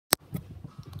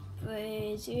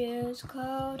Please use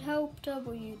code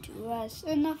HOPE2S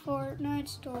in the Fortnite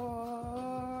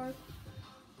store.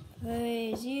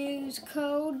 Please use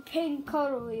code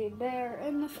PinkCuddlyBear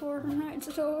in the Fortnite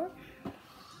store.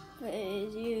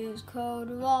 Please use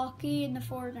code Rocky in the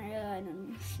Fortnite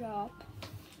item shop.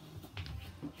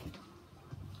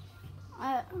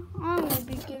 I will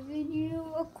be giving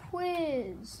you a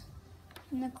quiz.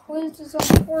 And the quiz is on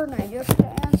Fortnite. You have to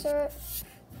answer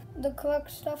the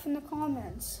correct stuff in the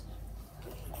comments.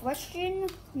 Question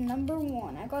number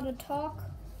 1. I gotta talk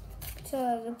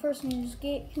to the person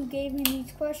who gave me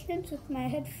these questions with my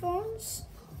headphones.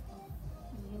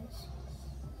 Yes.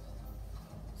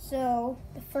 So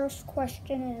the first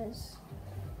question is,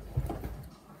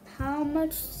 how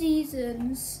much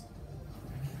seasons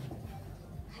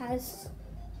had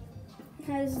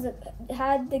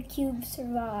the cube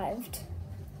survived?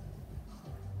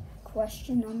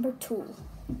 Question number 2.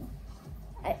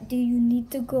 Do you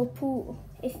need to go poo?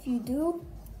 If you do,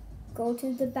 go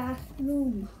to the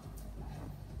bathroom.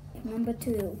 Number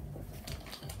 2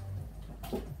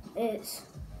 is,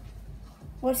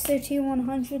 what's the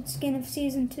T100 skin of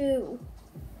season 2?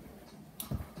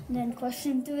 And then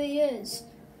question 3 is,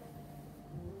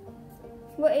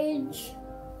 what age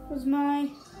was my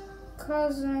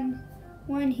cousin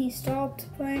when he stopped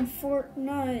playing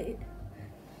Fortnite?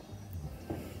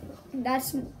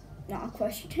 That's not a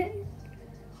question.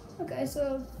 Okay,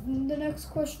 so the next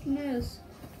question is,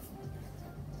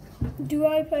 do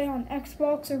I play on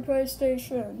Xbox or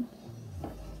PlayStation?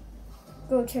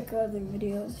 Go check other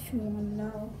videos if you want to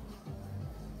know.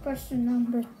 Question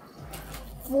number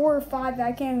 4 or 5,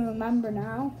 I can't remember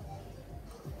now.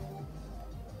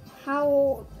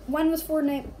 When was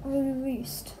Fortnite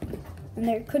released? And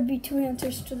there could be 2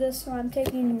 answers to this, so I'm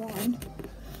taking 1.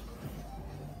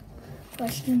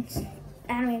 Questions,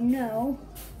 I don't even know.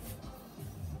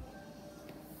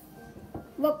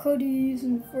 What code do you use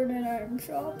in the Fortnite item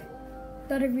shop?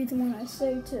 Better read the one I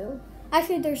say too.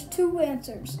 Actually, there's 2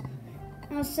 answers.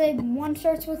 I'll say one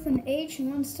starts with an H and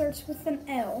one starts with an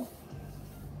L.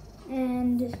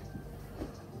 And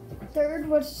third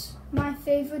was my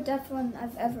favorite Death Run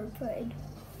I've ever played.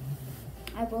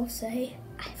 I will say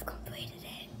I've completed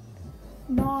it.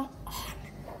 Not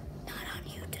on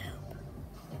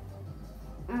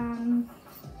YouTube.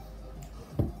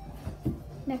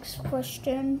 Next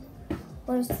question.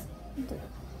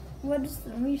 What is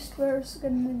the least rare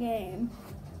skin in the game?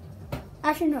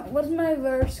 Actually, no. What's my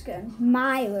rare skin?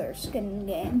 My rare skin in the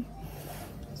game.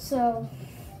 So,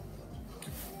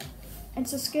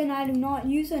 it's a skin I do not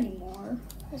use anymore.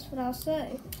 That's what I'll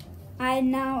say. I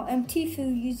now am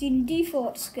Tifu using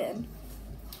default skin.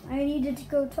 I needed to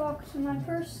go talk to my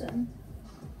person.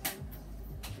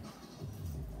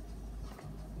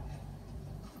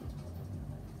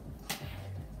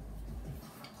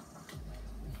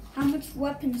 How much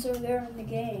weapons are there in the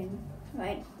game?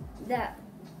 Right,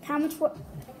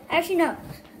 actually no.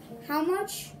 How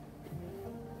much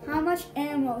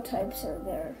ammo types are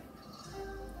there?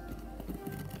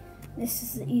 This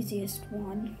is the easiest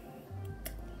one.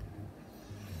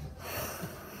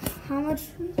 How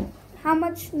much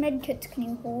medkits can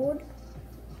you hold?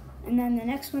 And then the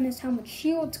next one is how much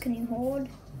shields can you hold?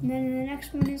 And then the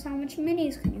next one is how much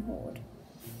minis can you hold?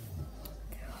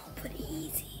 They're all pretty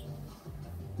easy.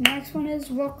 Next one is,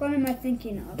 what gun am I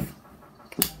thinking of?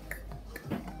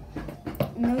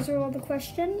 And those are all the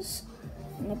questions.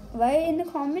 Write in the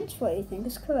comments what you think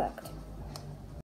is correct.